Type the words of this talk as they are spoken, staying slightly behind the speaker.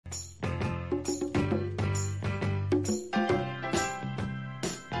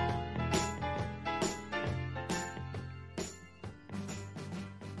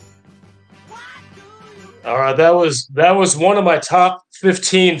All right, that was one of my top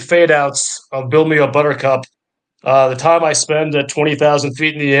 15 fade outs of Build Me a Buttercup. The time I spend at 20,000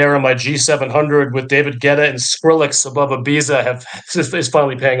 feet in the air on my G700 with David Guetta and Skrillex above Ibiza is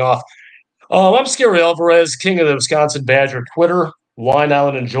finally paying off. I'm Scary Alvarez, king of the Wisconsin Badger Twitter, Wine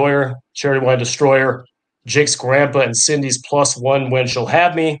Island Enjoyer, Cherry Wine Destroyer, Jake's Grandpa, and Cindy's plus one when she'll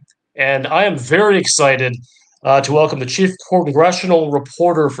have me. And I am very excited to welcome the chief congressional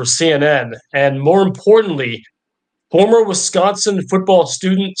reporter for CNN, and more importantly, former Wisconsin football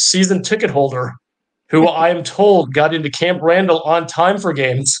student season ticket holder, who I am told got into Camp Randall on time for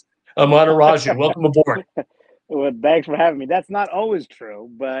games, Manu Raju. Welcome aboard. Well, thanks for having me. That's not always true,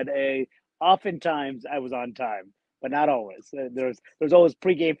 but oftentimes I was on time, but not always. There's always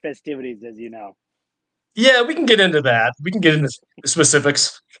pregame festivities, as you know. Yeah, we can get into that. We can get into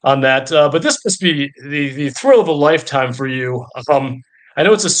specifics on that. But this must be the thrill of a lifetime for you. I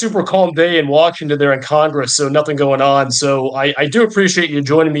know it's a super calm day in Washington there in Congress, so nothing going on. So I do appreciate you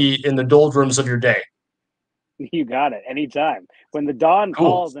joining me in the doldrums of your day. You got it. Anytime. When the dawn Cool.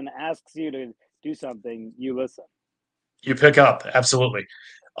 calls and asks you to do something, you listen. You pick up. Absolutely.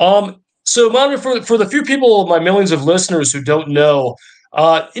 So, Manu, for the few people, my millions of listeners who don't know,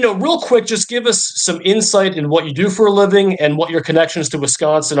 real quick, just give us some insight in what you do for a living and what your connections to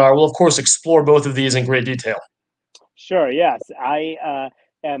Wisconsin are. We'll, of course, explore both of these in great detail. Sure. Yes. I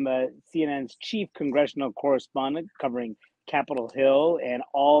am CNN's chief congressional correspondent covering Capitol Hill and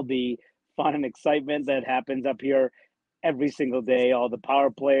all the fun and excitement that happens up here every single day, all the power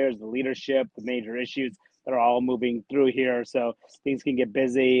players, the leadership, the major issues that are all moving through here. So things can get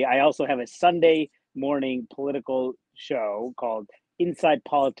busy. I also have a Sunday morning political show called Inside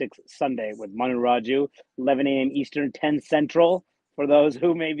Politics Sunday with Manu Raju, 11 a.m. Eastern, 10 Central, for those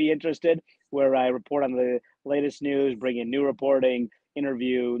who may be interested, where I report on the latest news, bring in new reporting,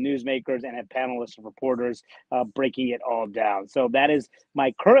 interview newsmakers, and have panelists of reporters breaking it all down. So that is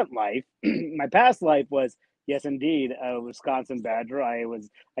my current life. My past life was, yes, indeed, a Wisconsin Badger. I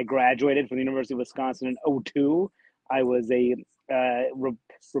graduated from the University of Wisconsin in '02. I was a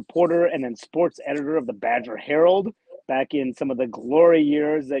reporter and then sports editor of the Badger Herald back in some of the glory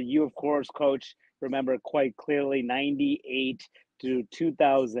years that you, of course, Coach, remember quite clearly, 98 to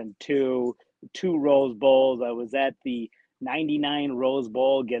 2002, two Rose Bowls. I was at the 99 Rose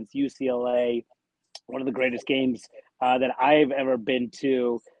Bowl against UCLA, one of the greatest games that I've ever been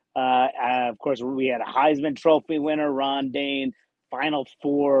to. Of course, we had a Heisman Trophy winner, Ron Dane, Final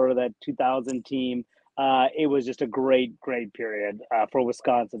Four, that 2000 team. It was just a great period for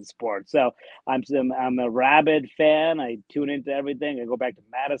Wisconsin sports. So I'm a rabid fan. I tune into everything. I go back to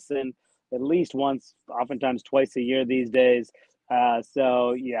Madison at least once, oftentimes twice a year these days.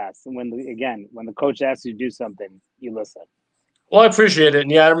 So yes, when the coach asks you to do something, you listen. Well, I appreciate it.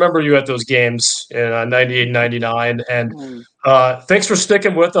 And yeah, I remember you at those games in 98, 99. And thanks for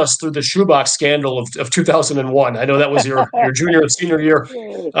sticking with us through the shoebox scandal of 2001. I know that was your junior and senior year.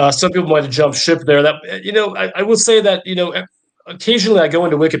 Some people might have jumped ship there. That I will say that, occasionally I go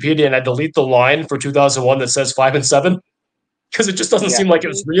into Wikipedia and I delete the line for 2001 that says 5-7 because it just doesn't seem like it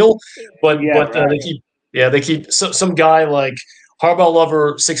was real. But they keep some guy like Harbaugh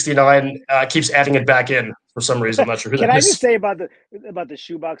Lover 69 keeps adding it back in for some reason. I'm not sure who that is. Can I just say about the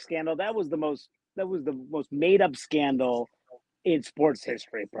shoebox scandal? That was the most made up scandal in sports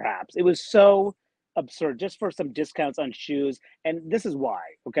history, perhaps. It was so absurd, just for some discounts on shoes. And this is why,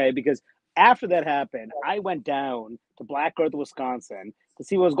 okay? Because after that happened, I went down to Black Earth, Wisconsin to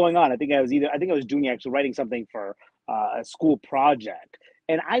see what was going on. I think I was doing actually writing something for a school project.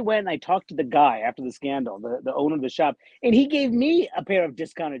 And I went and I talked to the guy after the scandal, the owner of the shop, and he gave me a pair of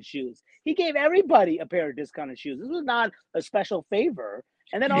discounted shoes. He gave everybody a pair of discounted shoes. This was not a special favor.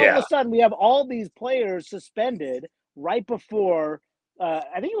 And then all of a sudden, we have all these players suspended right before,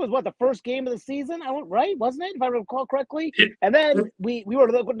 I think it was the first game of the season, right? Wasn't it, if I recall correctly? And then we were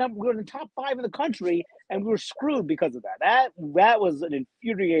in the top 5 in the country, and we were screwed because of that. That was an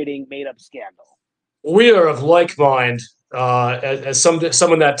infuriating, made-up scandal. We are of like mind. As some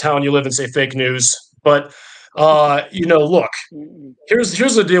in that town you live in say fake news, but look, here's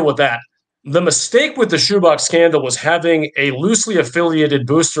the deal with that. The mistake with the shoebox scandal was having a loosely affiliated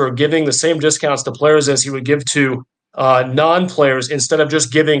booster giving the same discounts to players as he would give to non-players instead of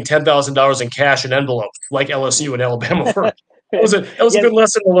just giving $10,000 in cash in envelopes like LSU and Alabama. That was a good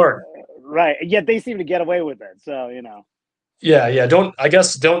lesson to learn. Right, yet they seem to get away with it. So Yeah. Don't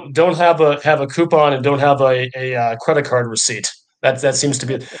have a coupon and don't have a credit card receipt. That seems to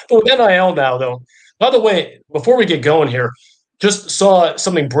be it. But with NIL now, though. By the way, before we get going here, just saw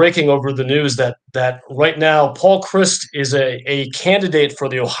something breaking over the news that right now Paul Chryst is a candidate for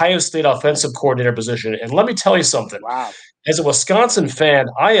the Ohio State offensive coordinator position. And let me tell you something. Wow. As a Wisconsin fan,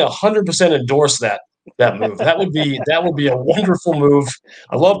 I 100% endorse that move. That would be a wonderful move.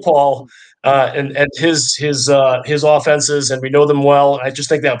 I love Paul and his offenses, and we know them well. I just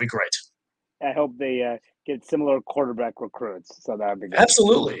think that would be great. I hope they get similar quarterback recruits. So that would be good.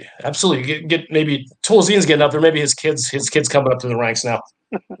 Absolutely. Get maybe Tolzien's getting up there. Maybe his kids coming up to the ranks now.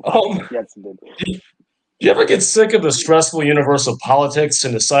 Yes, indeed. Do you ever get sick of the stressful universe of politics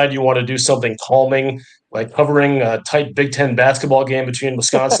and decide you want to do something calming, like covering a tight Big Ten basketball game between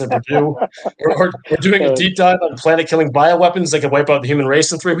Wisconsin and Purdue, or doing a deep dive on planet-killing bioweapons that could wipe out the human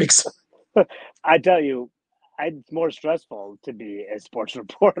race in 3 weeks? I tell you, it's more stressful to be a sports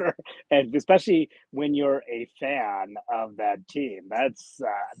reporter, and especially when you're a fan of that team.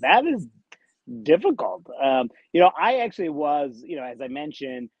 That is difficult. I actually was, as I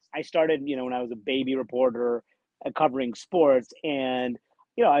mentioned, I started, when I was a baby reporter covering sports, and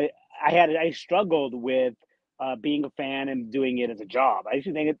I struggled with being a fan and doing it as a job. I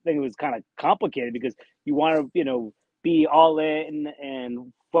actually think it was kind of complicated because you want to, be all in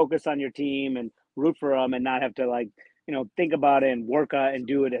and focus on your team and root for them and not have to think about it and work and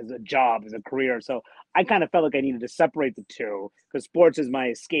do it as a job, as a career. So I kind of felt like I needed to separate the two because sports is my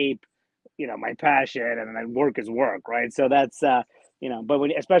escape, my passion, and then work is work, right? So that's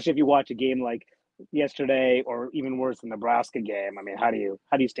but especially if you watch a game like yesterday or even worse, the Nebraska game, I mean, how do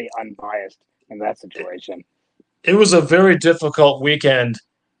you stay unbiased in that situation? It was a very difficult weekend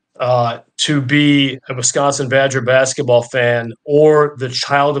to be a Wisconsin Badger basketball fan or the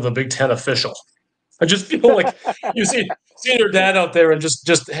child of a Big Ten official. I just feel like you see your dad out there and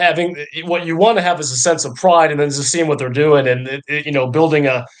just having what you want to have is a sense of pride, and then just seeing what they're doing and building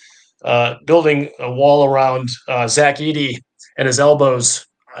a wall around Zach Edey and his elbows.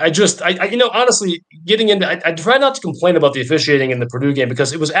 I honestly getting into. I try not to complain about the officiating in the Purdue game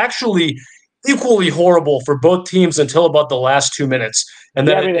because it was actually equally horrible for both teams until about the last 2 minutes, and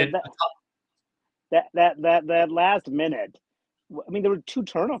then that last minute. I mean, there were 2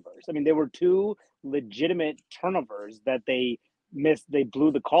 turnovers. I mean, there were 2 legitimate turnovers that they missed. They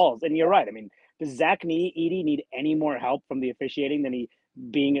blew the calls, and you're right. I mean, does Zach Edey need any more help from the officiating than he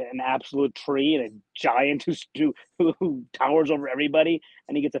being an absolute tree and a giant who towers over everybody,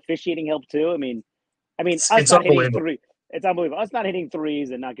 and he gets officiating help too? I mean, it's unbelievable. It's unbelievable. Us not hitting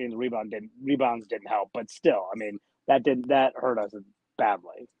threes and not getting the rebounds didn't help, but still, I mean, that hurt us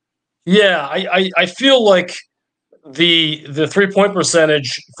badly. Yeah, I feel like the 3-point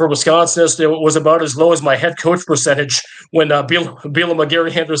percentage for Wisconsin was about as low as my head coach percentage when Bielema,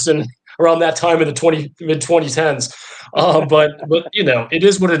 Gary Anderson around that time in the mid 2010s. But it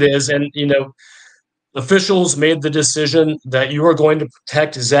is what it is, and officials made the decision that you are going to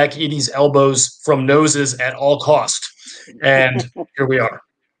protect Zach Edey's elbows from noses at all cost, and here we are.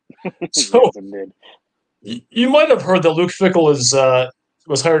 So you might have heard that Luke Fickell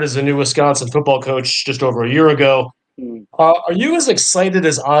was hired as a new Wisconsin football coach just over a year ago. Are you as excited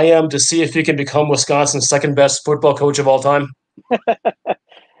as I am to see if he can become Wisconsin's second best football coach of all time?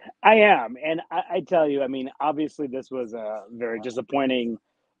 I am. And I tell you, I mean, obviously this was a very disappointing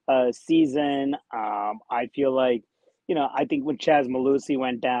season. I feel like, I think when Chaz Malusi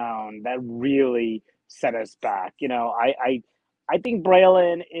went down, that really set us back. I think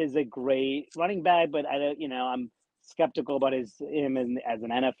Braylon is a great running back, but I'm skeptical about him as an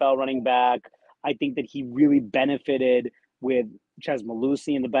NFL running back. I think that he really benefited with Chaz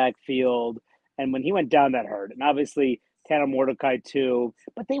Malusi in the backfield. And when he went down, that hurt. And obviously Tanner Mordecai too.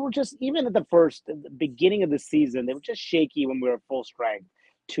 But they were just, even at the beginning of the season, they were just shaky when we were full strength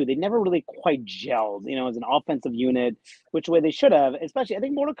too. They never really quite gelled, as an offensive unit, which way they should have. Especially, I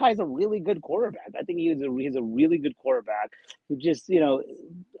think Mordecai is a really good quarterback. I think he's a really good quarterback who just,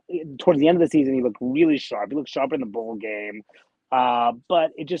 towards the end of the season, he looked really sharp. He looked sharp in the bowl game. But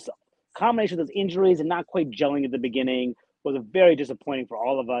it just, combination of those injuries and not quite gelling at the beginning was very disappointing for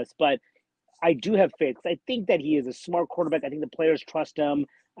all of us. But I do have faith because I think that he is a smart quarterback. I think the players trust him.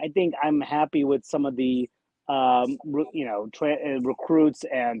 I think I'm happy with some of the recruits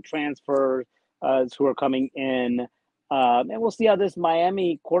and transfers who are coming in. And we'll see how this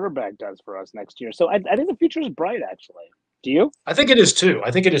Miami quarterback does for us next year. So I think the future is bright, actually. Do you? I think it is too.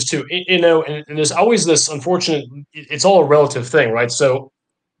 And there's always this unfortunate, it's all a relative thing, right? So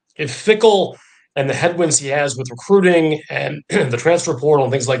if Fickell and the headwinds he has with recruiting and the transfer portal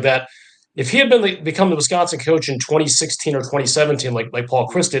and things like that, if he had become the Wisconsin coach in 2016 or 2017, like Paul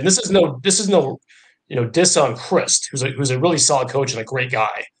Chryst did, this is no diss on Chryst, who's a really solid coach and a great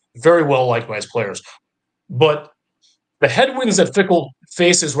guy, very well liked by his players. But the headwinds that Fickell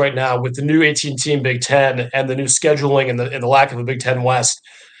faces right now with the new 18-team Big Ten and the new scheduling and the lack of a Big Ten West,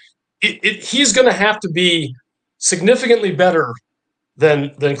 he's going to have to be significantly better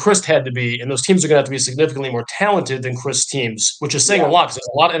than Chris had to be, and those teams are going to have to be significantly more talented than Chris teams, which is saying a lot because there's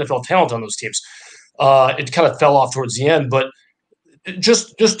a lot of NFL talent on those teams. It kind of fell off towards the end, but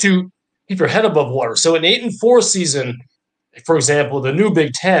just to keep your head above water. So an 8-4 season, for example, the new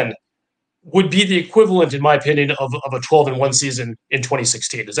Big Ten would be the equivalent, in my opinion, of a 12-1 season in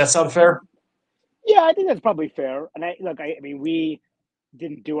 2016. Does that sound fair? Yeah, I think that's probably fair. And I mean, we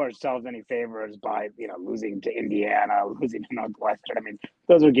didn't do ourselves any favors by, losing to Indiana, losing to Northwestern. I mean,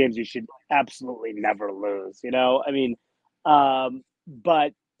 those are games you should absolutely never lose, I mean,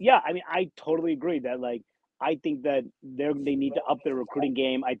 but yeah, I mean, I totally agree that, like, I think that they need to up their recruiting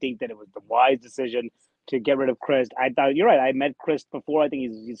game. I think that it was the wise decision to get rid of Chris. I thought you're right. I met Chris before. I think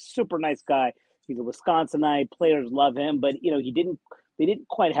he's a super nice guy. He's a Wisconsinite. Players love him, but they didn't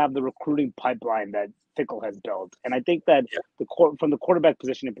quite have the recruiting pipeline that Fickell has built. And I think that from the quarterback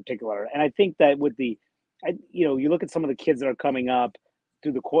position in particular, and I think that with you look at some of the kids that are coming up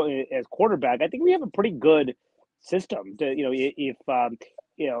through as quarterback, I think we have a pretty good system to,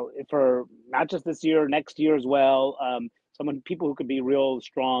 if for not just this year, next year as well, people who could be real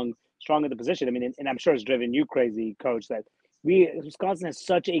strong at the position. I mean, and I'm sure it's driven you crazy, Coach, that Wisconsin has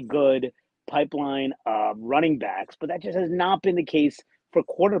such a good pipeline of running backs, but that just has not been the case for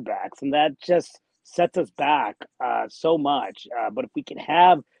quarterbacks, and that just sets us back so much. But if we can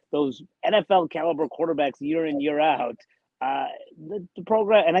have those NFL caliber quarterbacks year in, year out, the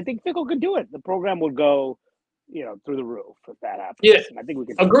program, and I think Fickell could do it. The program will go, through the roof if that happens. Yeah, and I think we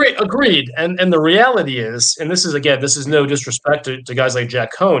can. Agreed. And the reality is, and this is no disrespect to guys like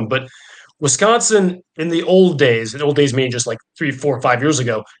Jack Cohn, but Wisconsin in the old days, meaning just like 3, 4, 5 years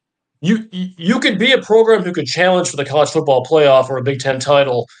ago, you could be a program who could challenge for the college football playoff or a Big Ten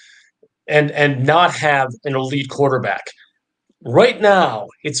title and not have an elite quarterback. Right now,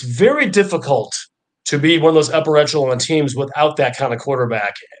 it's very difficult to be one of those upper echelon teams without that kind of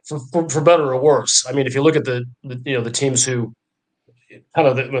quarterback, for better or worse. I mean, if you look at the teams who kind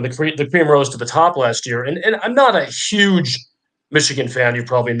of the cream rose to the top last year, and I'm not a huge Michigan fan. You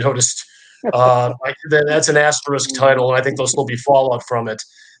probably noticed that's an asterisk title, and I think there'll still be fallout from it.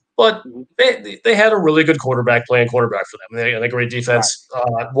 But they had a really good quarterback playing quarterback for them. They had a great defense.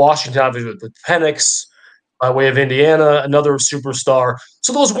 Washington, obviously, with Penix, by way of Indiana, another superstar.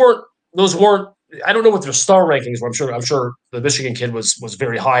 So those weren't. I don't know what their star rankings were. I'm sure the Michigan kid was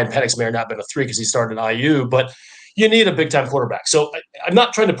very high, and Penix may have not been a 3 because he started at IU. But you need a big time quarterback. So I'm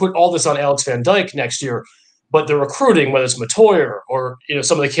not trying to put all this on Alex Van Dyke next year, but the recruiting, whether it's Matoyer or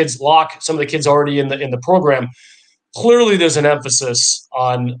some of the kids already in the program. Clearly, there's an emphasis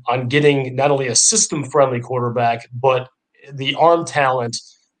on getting not only a system-friendly quarterback, but the arm talent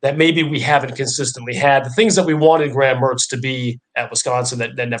that maybe we haven't consistently had, the things that we wanted Graham Mertz to be at Wisconsin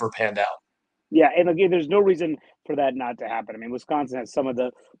that never panned out. Yeah, and again, there's no reason for that not to happen. I mean, Wisconsin has some of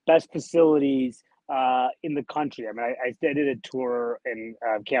the best facilities in the country. I mean, I did a tour in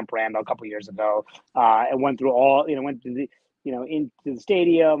Camp Randall a couple of years ago and went through went to the into the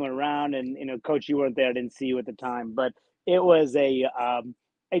stadium and around, and Coach, you weren't there, I didn't see you at the time, but it was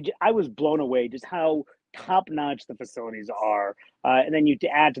I was blown away just how top-notch the facilities are, and then to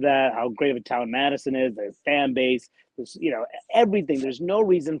add to that how great of a town Madison is, the fan base, everything. There's no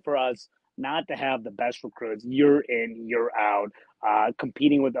reason for us not to have the best recruits year in, year out,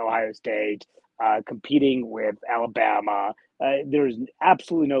 competing with Ohio State, competing with Alabama. There's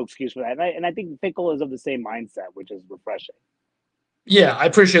absolutely no excuse for that, and I think Fickell is of the same mindset, which is refreshing. Yeah, I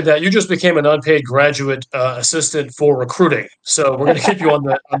appreciate that. You just became an unpaid graduate assistant for recruiting, so we're going to keep you on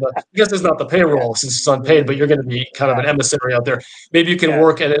the. I guess it's not the payroll since it's unpaid, but you're going to be kind of an emissary out there. Maybe you can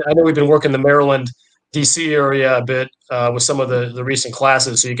work, and I know we've been working the Maryland, DC area a bit with some of the recent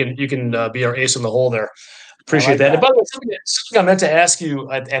classes, so you can be our ace in the hole there. Appreciate that. And by the way, something I meant to ask you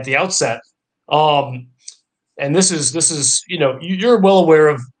at the outset, and this is you're well aware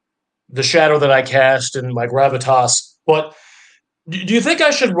of the shadow that I cast and my gravitas, but do you think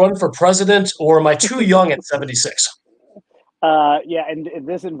I should run for president, or am I too young at 76? Yeah, and in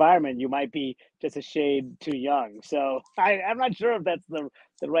this environment, you might be just a shade too young. So I'm not sure if that's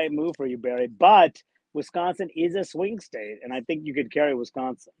the right move for you, Barry. But Wisconsin is a swing state, and I think you could carry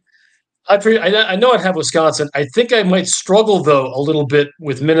Wisconsin. I know I'd have Wisconsin. I think I might struggle, though, a little bit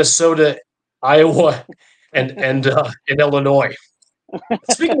with Minnesota, Iowa, and in Illinois.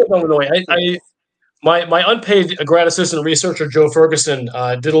 Speaking of Illinois, my unpaid grad assistant researcher Joe Ferguson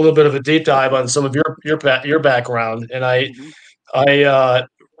did a little bit of a deep dive on some of your background, and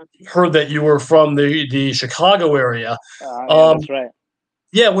heard that you were from the Chicago area. Yeah, that's right.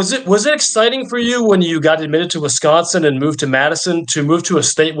 Yeah, was it exciting for you when you got admitted to Wisconsin and moved to Madison to move to a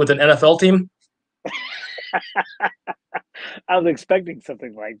state with an NFL team? I was expecting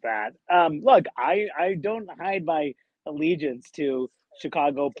something like that. Look, I don't hide my allegiance to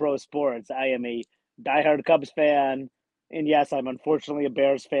Chicago pro sports. I am a diehard Cubs fan, and yes, I'm unfortunately a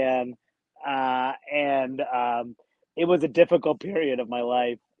Bears fan. And It was a difficult period of my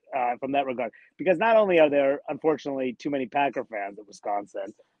life from that regard, because not only are there unfortunately too many Packer fans in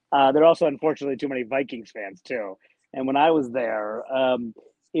Wisconsin, there are also unfortunately too many Vikings fans too. And when I was there,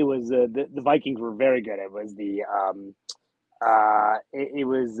 it was the Vikings were very good. It was it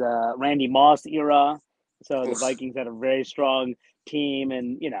was Randy Moss era, so the Vikings had a very strong team,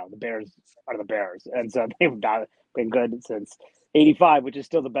 and the Bears are the Bears, and so they've not been good since '85, which is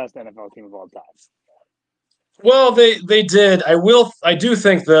still the best NFL team of all time. Well, they did. I do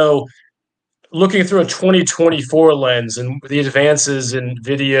think though, looking through a 2024 lens and the advances in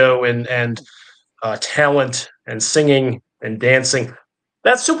video and talent and singing and dancing,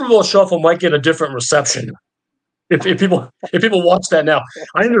 that Super Bowl shuffle might get a different reception if people watch that now.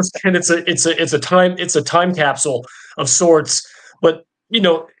 I understand it's a time capsule of sorts, but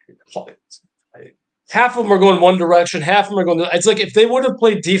half of them are going one direction, half of them are going. It's like if they would have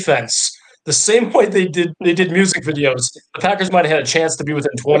played defense the same way they did music videos, the Packers might have had a chance to be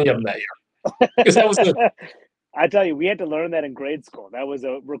within 20 of them that year. Because that was I tell you, we had to learn that in grade school. That was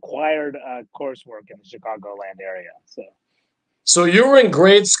a required coursework in the Chicagoland area. So you were in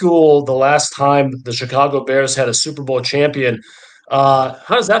grade school the last time the Chicago Bears had a Super Bowl champion. How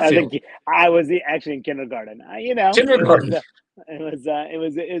does that feel? I was actually in kindergarten. Kindergarten. It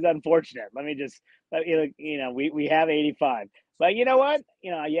was unfortunate. Let me just, we have 85, but you know what?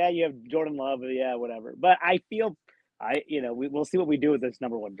 Yeah, you have Jordan Love. Yeah, whatever. But I feel, we'll see what we do with this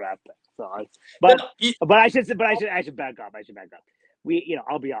number 1 draft pick. So, but I should back up.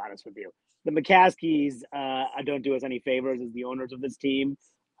 I'll be honest with you. The McCaskies don't do us any favors as the owners of this team.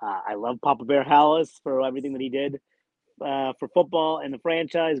 I love Papa Bear Hallis for everything that he did for football and the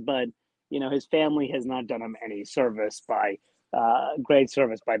franchise, but his family has not done him any service by great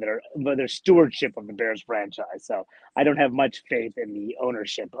service by their stewardship of the Bears franchise. So I don't have much faith in the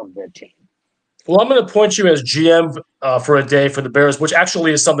ownership of the team. Well, I'm going to appoint you as GM for a day for the Bears, which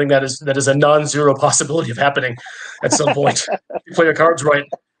actually is something that is a non-zero possibility of happening at some point. You play your cards right.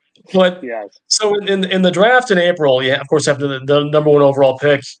 But yes. So in the draft in April, of course, after the number 1 overall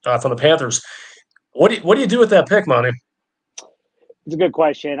pick from the Panthers, what do you do with that pick, Manu? It's a good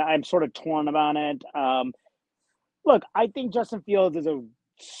question. I'm sort of torn about it. Look, I think Justin Fields is a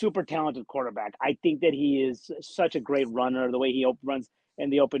super talented quarterback. I think that he is such a great runner. The way he runs in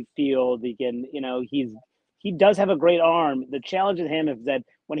the open field, he can, he does have a great arm. The challenge with him is that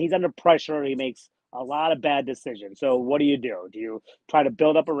when he's under pressure, he makes a lot of bad decisions. So what do? Do you try to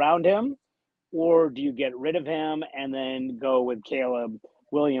build up around him, or do you get rid of him and then go with Caleb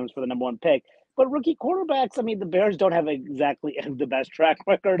Williams for the number 1 pick? But rookie quarterbacks, the Bears don't have exactly the best track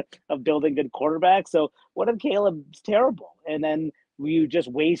record of building good quarterbacks. So what if Caleb's terrible? And then you just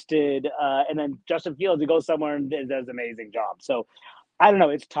wasted, and then Justin Fields, he goes somewhere and does an amazing job. So I don't know.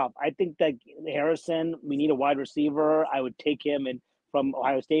 It's tough. I think that Harrison, we need a wide receiver. I would take him from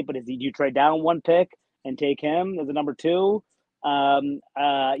Ohio State, but do you trade down 1 pick and take him as a number 2? I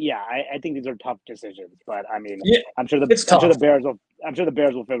think these are tough decisions, but I'm sure the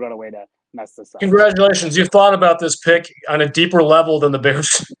Bears will figure out a way to mess this up. Congratulations. You've thought about this pick on a deeper level than the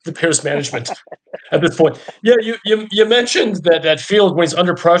Bears management at this point. Yeah, you mentioned that Field, when he's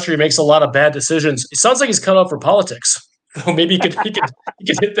under pressure, he makes a lot of bad decisions. It sounds like he's cut out for politics. Maybe he could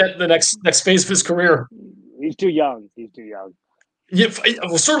hit that in the next phase of his career. He's too young. Yeah,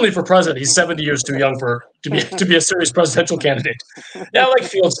 well, certainly for president, he's 70 years too young to be a serious presidential candidate. Yeah, I like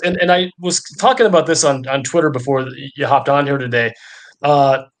Fields, and I was talking about this on Twitter before you hopped on here today.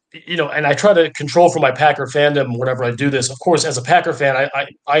 And I try to control for my Packer fandom whenever I do this. Of course, as a Packer fan,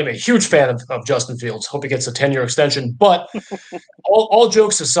 I am a huge fan of Justin Fields. Hope he gets a 10-year extension. But all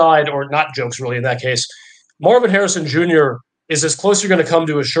jokes aside, or not jokes really in that case, Marvin Harrison Jr. is as close you're going to come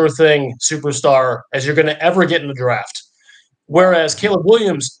to a sure thing superstar as you're going to ever get in the draft. Whereas Caleb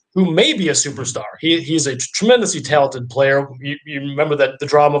Williams, who may be a superstar, he's a tremendously talented player. You remember that the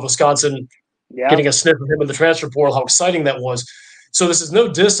drama of Wisconsin getting a sniff of him in the transfer portal, how exciting that was. So this is no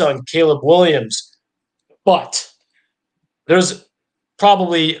diss on Caleb Williams, but there's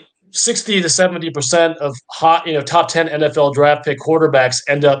probably 60 to 70% of top 10 NFL draft pick quarterbacks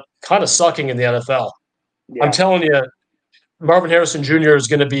end up kind of sucking in the NFL. Yeah. I'm telling you, Marvin Harrison Jr. is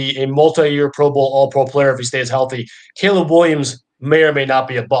going to be a multi-year Pro Bowl All-Pro player if he stays healthy. Caleb Williams may or may not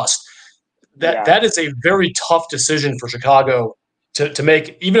be a bust. That is a very tough decision for Chicago to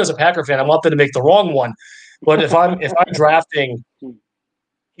make. Even as a Packer fan, I want them to make the wrong one. But if I'm drafting,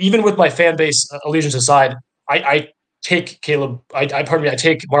 even with my fan base allegiance aside, I take Caleb. I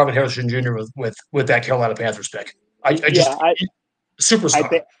take Marvin Harrison Jr. with that Carolina Panthers pick.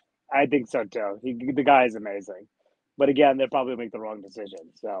 Superstar. I think so too. The guy is amazing, but again, they'll probably make the wrong decision.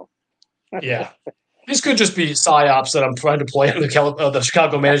 So yeah. This could just be psyops that I'm trying to play on the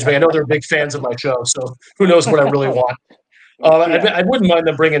Chicago management. I know they're big fans of my show, so who knows what I really want. I wouldn't mind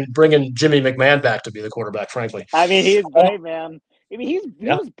them bringing Jimmy McMahon back to be the quarterback, frankly. I mean, he's great, man. I mean, he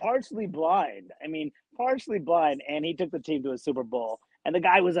was partially blind. And he took the team to a Super Bowl. And the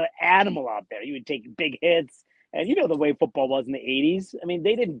guy was an animal out there. He would take big hits. And you know the way football was in the 80s. I mean,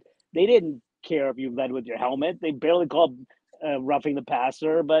 they didn't care if you led with your helmet. They barely called roughing the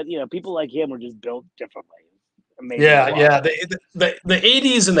passer. But, you know, people like him were just built differently. Amazing. Yeah. The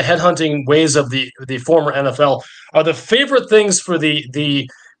 80s and the headhunting ways of the former NFL are the favorite things for the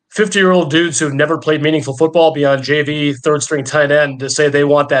 50-year-old dudes who've never played meaningful football beyond JV, third-string tight end, to say they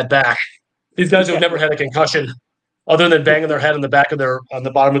want that back. These guys who've never had a concussion other than banging their head on the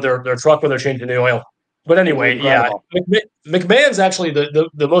bottom of their truck when they're changing the oil. But anyway, McMahon's actually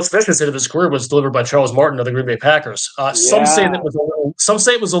the most vicious hit of his career was delivered by Charles Martin of the Green Bay Packers. Some say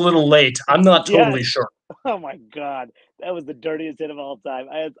it was a little late. I'm not totally sure. Oh my God, that was the dirtiest hit of all time.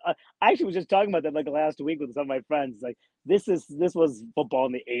 I actually was just talking about that like last week with some of my friends. Like this was football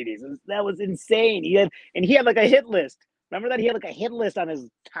in the 80s. That was insane. He had like a hit list. Remember that he had like a hit list on his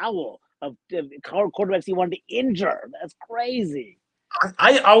towel of quarterbacks he wanted to injure. That's crazy.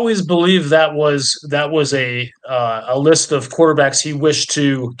 I always believe that was a list of quarterbacks he wished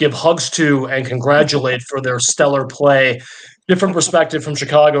to give hugs to and congratulate for their stellar play. Different perspective from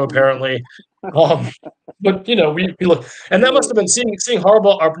Chicago, apparently. But you know, we look, and that must have been seeing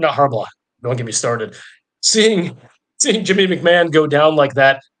Harbaugh, or not Harbaugh. Don't get me started. Seeing Jimmy McMahon go down like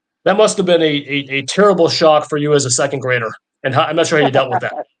that. That must have been a terrible shock for you as a second grader. And I'm not sure how you dealt with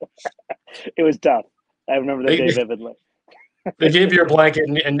that. It was tough. I remember that day vividly. They gave you a blanket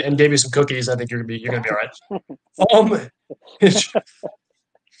and gave you some cookies. I think you're gonna be all right.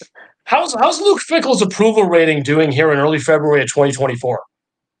 How's Luke Fickell's approval rating doing here in early February of 2024?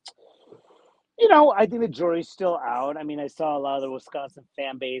 You know, I think the jury's still out. I mean, I saw a lot of the Wisconsin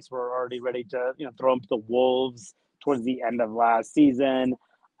fan base were already ready to, throw him to the wolves towards the end of last season.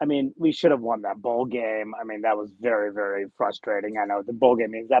 I mean, we should have won that bowl game. I mean, that was very, very frustrating. I know the bowl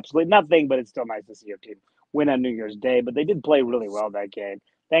game means absolutely nothing, but it's still nice to see your team win on New Year's Day. But they did play really well that game.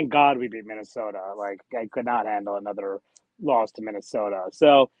 Thank God we beat Minnesota. Like, I could not handle another loss to Minnesota.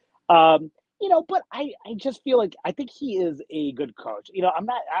 So, but I just feel like I think he is a good coach.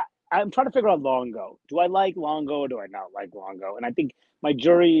 I'm trying to figure out Longo. Do I like Longo or do I not like Longo? And I think the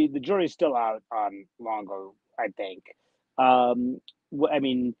jury's still out on Longo, I think. I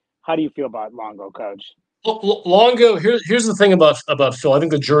mean, how do you feel about Longo, Coach? Longo, here's the thing about Phil. I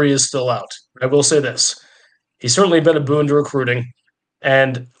think the jury is still out. I will say this. He's certainly been a boon to recruiting.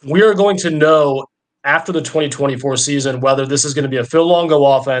 And we are going to know after the 2024 season whether this is going to be a Phil Longo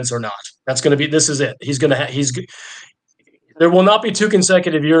offense or not. This is it. There will not be 2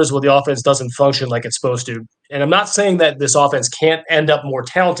 consecutive years where the offense doesn't function like it's supposed to. And I'm not saying that this offense can't end up more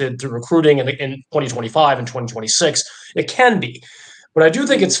talented through recruiting in 2025 and 2026. It can be. But I do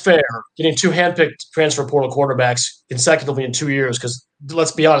think it's fair getting 2 handpicked transfer portal quarterbacks consecutively in 2 years because,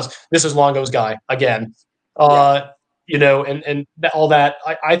 let's be honest, this is Longo's guy again. And all that.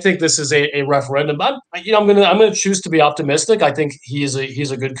 I think this is a referendum. I'm gonna choose to be optimistic. I think he's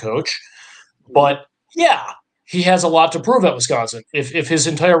a good coach. But, yeah, he has a lot to prove at Wisconsin. If his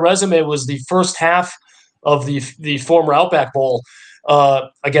entire resume was the first half of the former Outback Bowl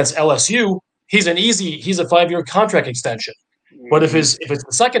against LSU, he's a 5-year contract extension. But if it's the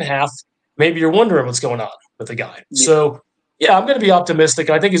second half, maybe you're wondering what's going on with the guy. Yeah. So yeah, I'm going to be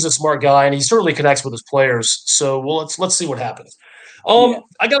optimistic. I think he's a smart guy, and he certainly connects with his players. So let's see what happens.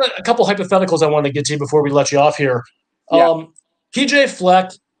 I got a couple hypotheticals I wanted to get to before we let you off here. PJ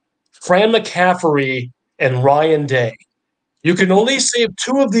Fleck, Fran McCaffrey, and Ryan Day. You can only save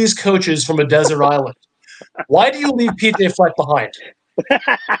 2 of these coaches from a desert island. Why do you leave PJ Fleck behind?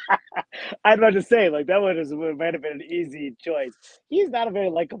 I'd love to say, like, that might have been an easy choice. He's not a very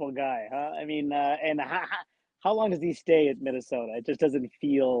likable guy, huh? I mean, and how long does he stay at Minnesota? It just doesn't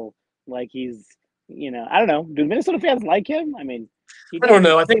feel like he's, I don't know. Do Minnesota fans like him? I mean, I don't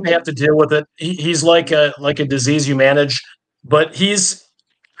know. I think they have to deal with it. He's like a disease you manage, but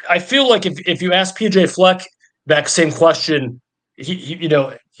I feel like if you ask PJ Fleck that same question, he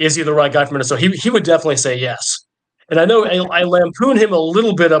is he the right guy for Minnesota? He would definitely say yes. And I know I lampoon him a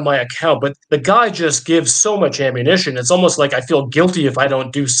little bit on my account, but the guy just gives so much ammunition. It's almost like I feel guilty if I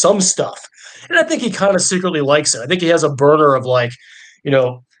don't do some stuff. And I think he kind of secretly likes it. I think he has a burner of like,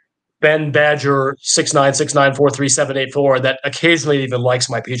 Ben Badger 6'9", 6'9", 4'3", 7'8", 4 that occasionally even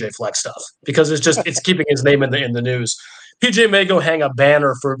likes my PJ Fleck stuff because it's keeping his name in the news. PJ may go hang a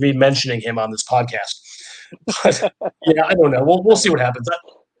banner for me mentioning him on this podcast. But yeah, I don't know. We'll see what happens.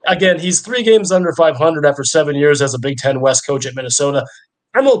 Again, he's 3 games under 500 after 7 years as a Big Ten West coach at Minnesota.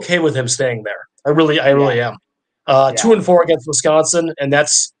 I'm okay with him staying there. I really am. 2-4 against Wisconsin, and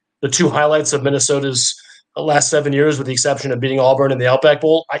that's the 2 highlights of Minnesota's last 7 years, with the exception of beating Auburn in the Outback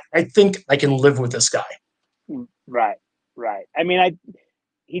Bowl. I think I can live with this guy. Right. I mean,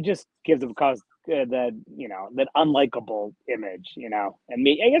 he just gives him that that unlikable image, and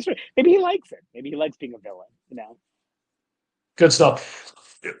I guess maybe he likes it. Maybe he likes being a villain, Good stuff.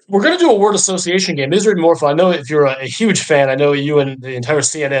 We're going to do a word association game. This is even more fun. I know if you're a huge fan, I know you and the entire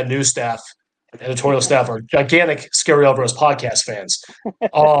CNN news staff, editorial staff, are gigantic Scary Alvarez podcast fans.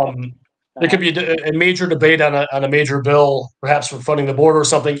 There could be a major debate on a major bill, perhaps for funding the border or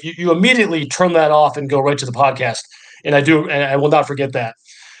something. You immediately turn that off and go right to the podcast. And I will not forget that.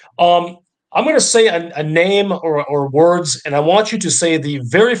 I'm going to say a name or words, and I want you to say the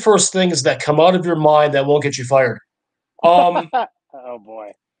very first things that come out of your mind that won't get you fired. Oh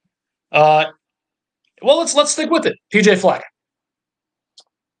boy. Well, let's stick with it. PJ Fleck.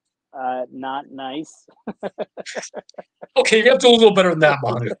 Not nice. Okay, you have to do a little better than that,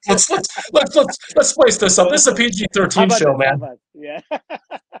 Manu. Let's spice this up. This is a PG-13 show, man. Yeah.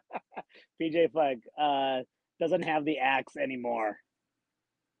 PJ Fleck doesn't have the axe anymore.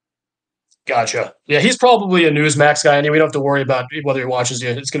 Gotcha. Yeah, he's probably a Newsmax guy anyway. We don't have to worry about whether he watches you.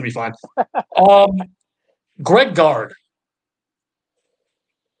 It's going to be fine. Greg Gard.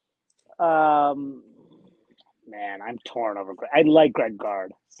 Man, I'm torn over. I like Greg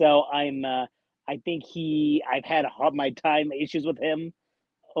Gard, so I think I've had my time issues with him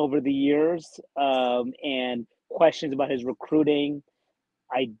over the years, and questions about his recruiting.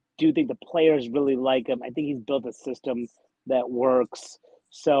 I do think the players really like him. I think he's built a system that works.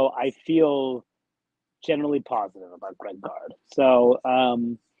 So I feel generally positive about Greg Gard. So,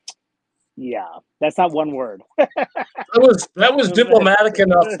 yeah, that's not one word. that was diplomatic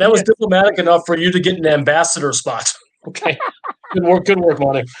enough. That was diplomatic enough for you to get an ambassador spot. Okay, good work,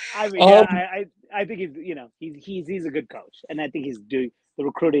 Manu. I mean, I think he's a good coach, and I think the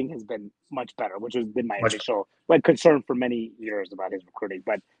recruiting has been much better, which has been my initial concern for many years about his recruiting.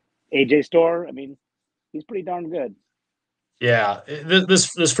 But AJ Storr, I mean, he's pretty darn good. Yeah,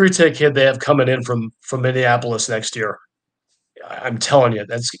 this free tech kid they have coming in from Minneapolis next year. I'm telling you,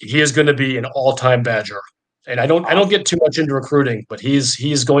 he is going to be an all-time Badger. And I don't get too much into recruiting, but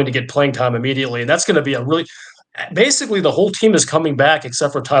he's going to get playing time immediately, and that's going to be basically the whole team is coming back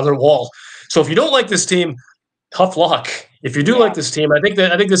except for Tyler Wall. So if you don't like this team, tough luck. If you do like this team, I think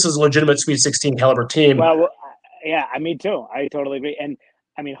this is a legitimate Sweet 16 caliber team. Well, yeah, I mean too. I totally agree, and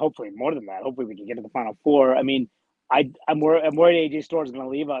I mean hopefully more than that. Hopefully we can get to the Final Four. I mean, I'm worried AJ Storr is going to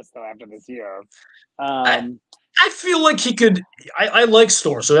leave us though after this year. I feel like he could. I like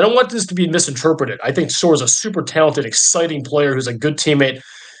Storr, so I don't want this to be misinterpreted. I think Storr is a super talented, exciting player who's a good teammate.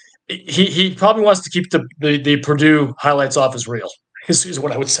 He probably wants to keep the Purdue highlights off his reel. Is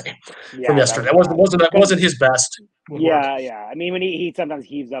what I would say from yesterday. That wasn't his best. Yeah. I mean, when he sometimes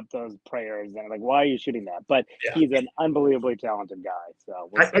heaves up those prayers and like, why are you shooting that? But he's an unbelievably talented guy. So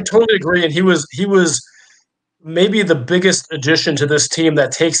I totally agree, and he was maybe the biggest addition to this team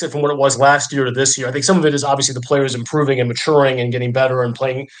that takes it from what it was last year to this year. I think some of it is obviously the players improving and maturing and getting better and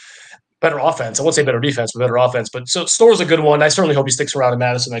playing better offense. I won't say better defense, but better offense. But so Storr's a good one. I certainly hope he sticks around in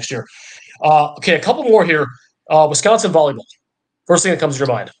Madison next year. Okay, a couple more here. Wisconsin volleyball. First thing that comes to your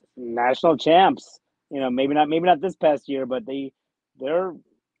mind. National champs. Maybe not this past year, but they're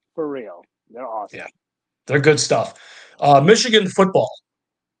for real. They're awesome. Yeah, they're good stuff. Michigan football.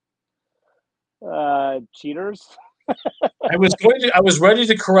 Cheaters. I was ready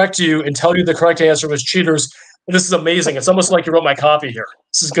to correct you and tell you the correct answer was cheaters. This is amazing. It's almost like you wrote my copy here.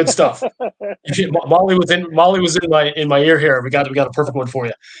 This is good stuff. Molly was in my ear here. We got a perfect one for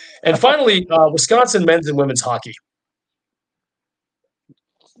you. And finally, Wisconsin men's and women's hockey.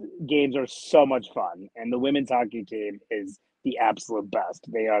 Games are so much fun, and the women's hockey team is the absolute best.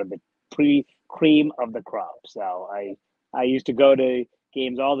 They are the cream of the crop. So I used to go to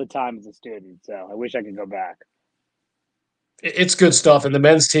games all the time as a student. So I wish I could go back. It's good stuff. And the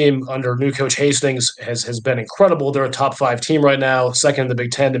men's team under new coach Hastings has been incredible. They're a top 5 team right now, second in the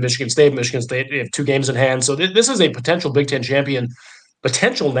Big Ten to Michigan State. Michigan State, they have 2 games in hand. So this is a potential Big Ten champion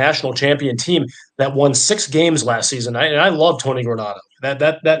potential national champion team that won 6 games last season. I love Tony Granado.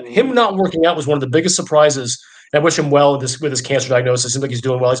 That him not working out was one of the biggest surprises. I wish him well with his cancer diagnosis. It seems like he's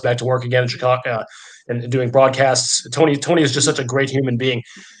doing well. He's back to work again in Chicago and doing broadcasts. Tony is just such a great human being,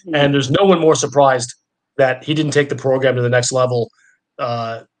 and there's no one more surprised that he didn't take the program to the next level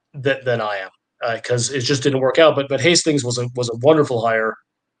than I am, because it just didn't work out. But Hastings was a wonderful hire,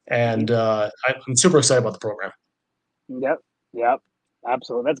 and I'm super excited about the program. Yep,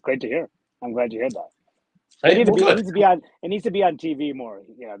 absolutely. That's great to hear. I'm glad you heard that. It needs to be on TV more.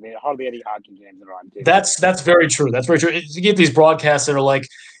 You know, there are hardly any hockey games that are on TV. That's very true. That's very true. You get these broadcasts that are like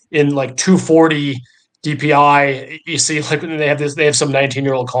in like 240 DPI. You see, like they have some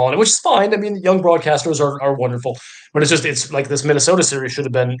 19-year-old calling it, which is fine. I mean, young broadcasters are wonderful, but it's like this Minnesota series could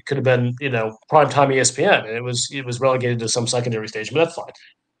have been primetime ESPN, and it was relegated to some secondary station, but that's fine.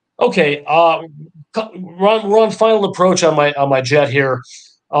 Okay, we're on final approach on my jet here.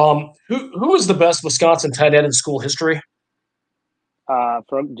 Who is the best Wisconsin tight end in school history?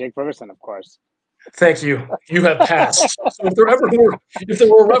 From Jake Ferguson, of course. Thank you. You have passed. So if there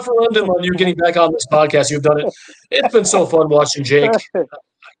were a referendum on you getting back on this podcast, you've done it. It's been so fun watching Jake.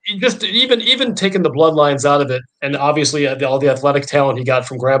 Just even taking the bloodlines out of it, and obviously all the athletic talent he got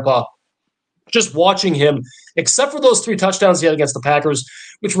from Grandpa. Just watching him, except for those 3 touchdowns he had against the Packers,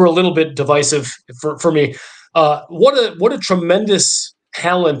 which were a little bit divisive for me. What a tremendous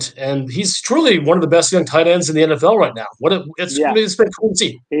talent, and he's truly one of the best young tight ends in the NFL right now. It's been cool to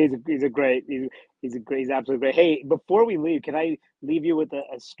see. He's absolutely great. Hey, before we leave, can I leave you with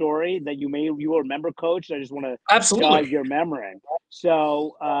a story that you will remember, Coach? I just want to jog your memory.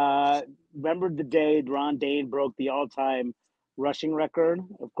 So, remember the day Ron Dane broke the all-time rushing record?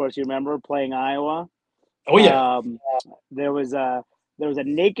 Of course, you remember playing Iowa. Oh yeah. There was a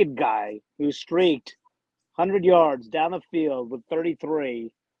naked guy who streaked 100 yards down the field with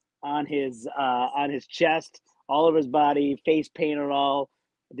 33 on his chest, all over his body, face paint and all.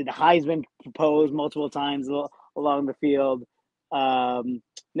 Did the Heisman pose multiple times along the field.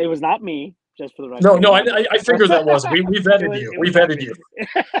 It was not me, just for the record. No, I figured that was. We vetted you. We vetted you.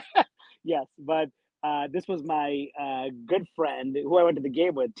 Yes, but this was my good friend who I went to the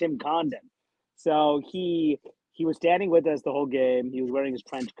game with, Tim Condon. So he was standing with us the whole game. He was wearing his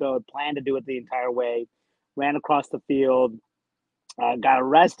trench coat, planned to do it the entire way, ran across the field, got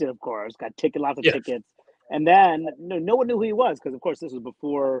arrested, of course, got lots of tickets. And then no one knew who he was because, of course, this was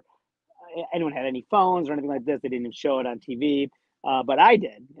before anyone had any phones or anything like this. They didn't even show it on TV. But I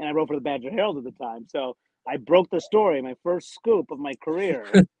did, and I wrote for the Badger Herald at the time. So I broke the story. My first scoop of my career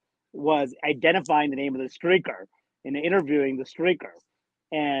was identifying the name of the streaker and interviewing the streaker.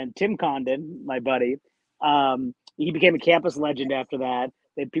 And Tim Condon, my buddy, he became a campus legend after that.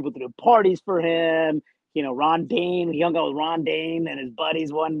 They had people to do parties for him. You know, Ron Dane, he hung out with Ron Dane and his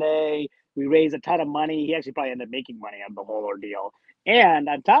buddies one day. We raised a ton of money. He actually probably ended up making money on the whole ordeal. And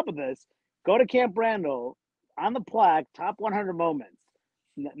on top of this, go to Camp Randall, on the plaque, top 100 moments.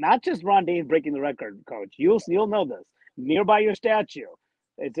 Not just Ron Dane breaking the record, Coach. You'll know this. Nearby your statue,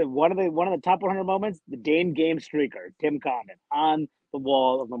 it's one of the top 100 moments. The Dane game streaker, Tim Condon, on the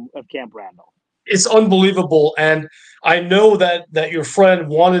wall of Camp Randall. It's unbelievable, and I know that your friend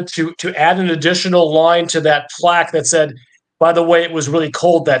wanted to add an additional line to that plaque that said, "By the way, it was really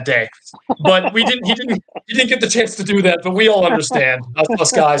cold that day," but he didn't get the chance to do that. But we all understand,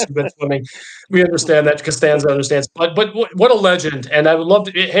 us guys who've been swimming, we understand that. Costanza understands. But what a legend! And I would love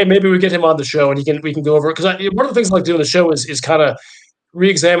to. Hey, maybe we get him on the show and we can go over it, because one of the things I like doing the show is kind of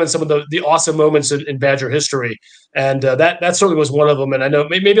re-examine some of the awesome moments in Badger history, and that certainly was one of them. And I know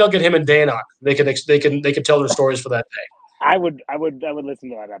maybe I'll get him and Dan on. They can tell their stories for that day. I would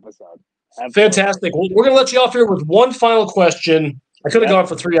listen to that episode. Absolutely. Fantastic. Well, we're going to let you off here with one final question. I could have gone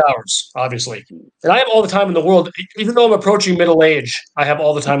for 3 hours, obviously, and I have all the time in the world. Even though I'm approaching middle age, I have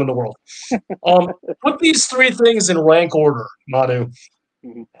all the time in the world. Put these 3 things in rank order, Manu.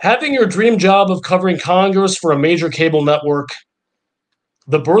 Mm-hmm. Having your dream job of covering Congress for a major cable network,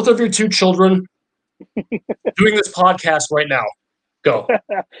 the birth of your 2 children, doing this podcast right now. Go.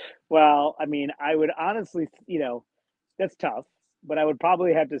 Well, I mean, I would honestly, that's tough, but I would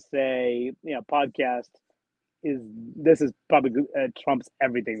probably have to say, podcast is probably trumps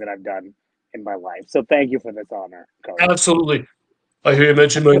everything that I've done in my life. So thank you for this honor, Coach. Absolutely. I hear you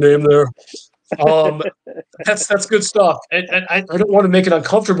mention my name there. That's good stuff. And I don't want to make it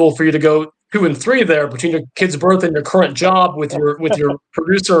uncomfortable for you to go 2 and 3 there between your kid's birth and your current job with your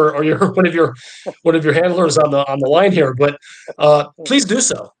producer or one of your handlers on the line here. But please do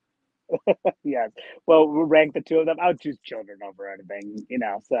so. Yes. Well, we'll rank the 2 of them. I would choose children over anything,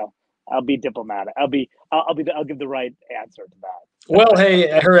 So I'll be diplomatic. I'll give the right answer to that. Well,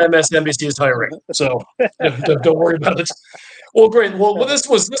 hey, I heard MSNBC is hiring, so don't worry about it. Well, great. Well, this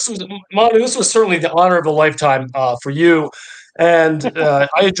was Manu. This was certainly the honor of a lifetime for you, and I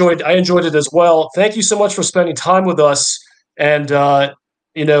enjoyed it as well. Thank you so much for spending time with us, and we'll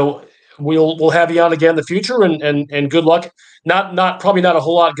have you on again in the future, and good luck. Probably not a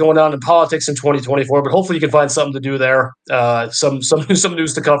whole lot going on in politics in 2024, but hopefully you can find something to do there. Some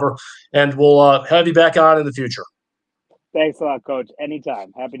news to cover, and we'll have you back on in the future. Thanks a lot, Coach.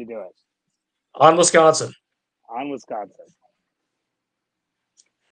 Anytime. Happy to do it. On Wisconsin. On Wisconsin.